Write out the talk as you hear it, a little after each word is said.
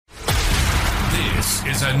This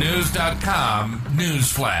is a News.com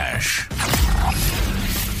news flash.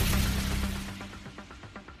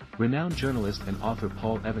 Renowned journalist and author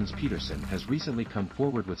Paul Evans Peterson has recently come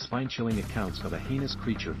forward with spine-chilling accounts of a heinous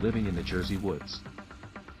creature living in the Jersey woods.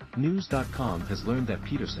 News.com has learned that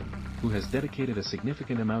Peterson, who has dedicated a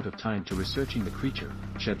significant amount of time to researching the creature,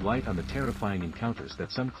 shed light on the terrifying encounters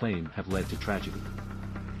that some claim have led to tragedy.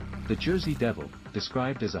 The Jersey Devil,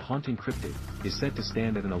 described as a haunting cryptid, is said to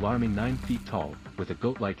stand at an alarming 9 feet tall, with a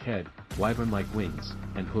goat-like head, wyvern-like wings,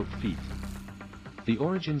 and hooked feet. The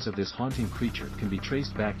origins of this haunting creature can be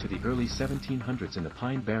traced back to the early 1700s in the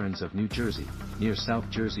Pine Barrens of New Jersey, near South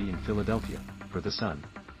Jersey and Philadelphia, for the Sun.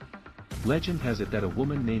 Legend has it that a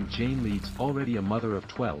woman named Jane Leeds, already a mother of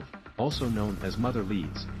 12, also known as Mother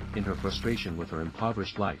Leeds, in her frustration with her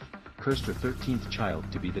impoverished life, cursed her 13th child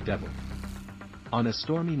to be the devil. On a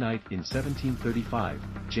stormy night in 1735,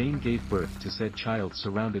 Jane gave birth to said child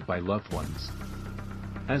surrounded by loved ones.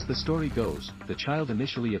 As the story goes, the child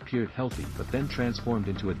initially appeared healthy but then transformed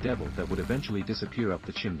into a devil that would eventually disappear up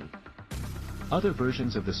the chimney. Other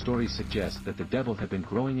versions of the story suggest that the devil had been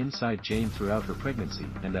growing inside Jane throughout her pregnancy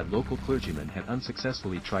and that local clergymen had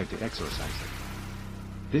unsuccessfully tried to exorcise it.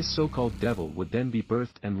 This so-called devil would then be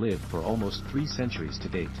birthed and lived for almost 3 centuries to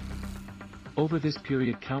date. Over this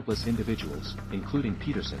period, countless individuals, including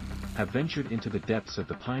Peterson, have ventured into the depths of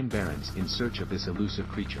the Pine Barrens in search of this elusive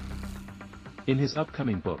creature. In his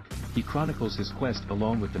upcoming book, he chronicles his quest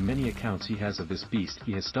along with the many accounts he has of this beast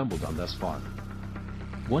he has stumbled on thus far.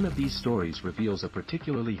 One of these stories reveals a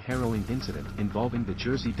particularly harrowing incident involving the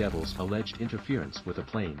Jersey Devil's alleged interference with a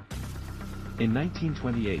plane. In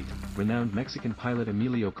 1928, renowned Mexican pilot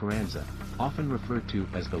Emilio Carranza, often referred to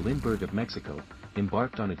as the Lindbergh of Mexico,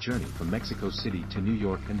 embarked on a journey from Mexico City to New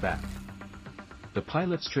York and back. The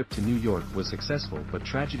pilot's trip to New York was successful, but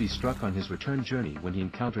tragedy struck on his return journey when he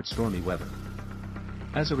encountered stormy weather.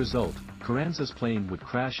 As a result, Carranza's plane would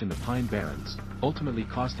crash in the Pine Barrens, ultimately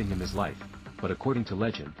costing him his life, but according to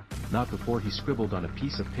legend, not before he scribbled on a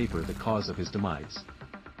piece of paper the cause of his demise.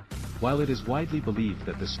 While it is widely believed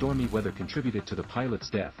that the stormy weather contributed to the pilot's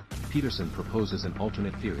death, Peterson proposes an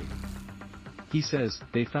alternate theory. He says,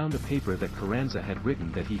 they found a paper that Carranza had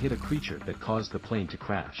written that he hit a creature that caused the plane to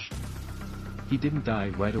crash. He didn't die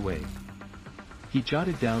right away. He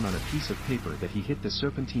jotted down on a piece of paper that he hit the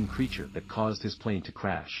serpentine creature that caused his plane to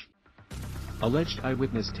crash. Alleged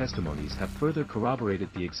eyewitness testimonies have further corroborated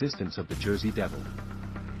the existence of the Jersey Devil.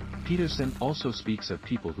 Peterson also speaks of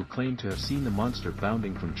people who claim to have seen the monster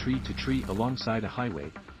bounding from tree to tree alongside a highway,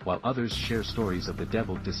 while others share stories of the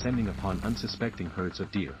devil descending upon unsuspecting herds of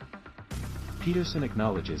deer. Peterson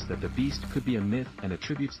acknowledges that the beast could be a myth and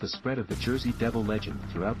attributes the spread of the Jersey Devil legend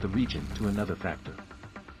throughout the region to another factor.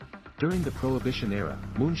 During the Prohibition era,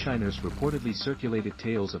 moonshiners reportedly circulated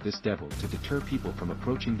tales of this devil to deter people from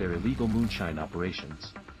approaching their illegal moonshine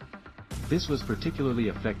operations. This was particularly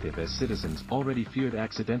effective as citizens already feared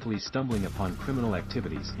accidentally stumbling upon criminal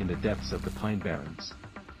activities in the depths of the Pine Barrens.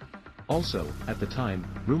 Also, at the time,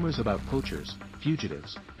 rumors about poachers,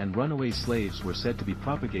 fugitives, and runaway slaves were said to be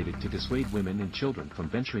propagated to dissuade women and children from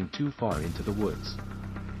venturing too far into the woods.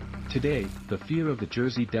 Today, the fear of the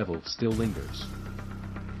Jersey Devil still lingers.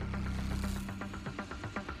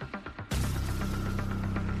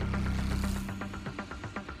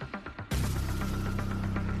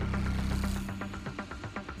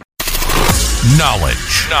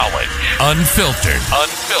 Knowledge. Unfiltered.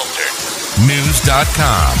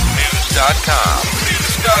 News.com.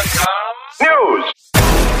 News.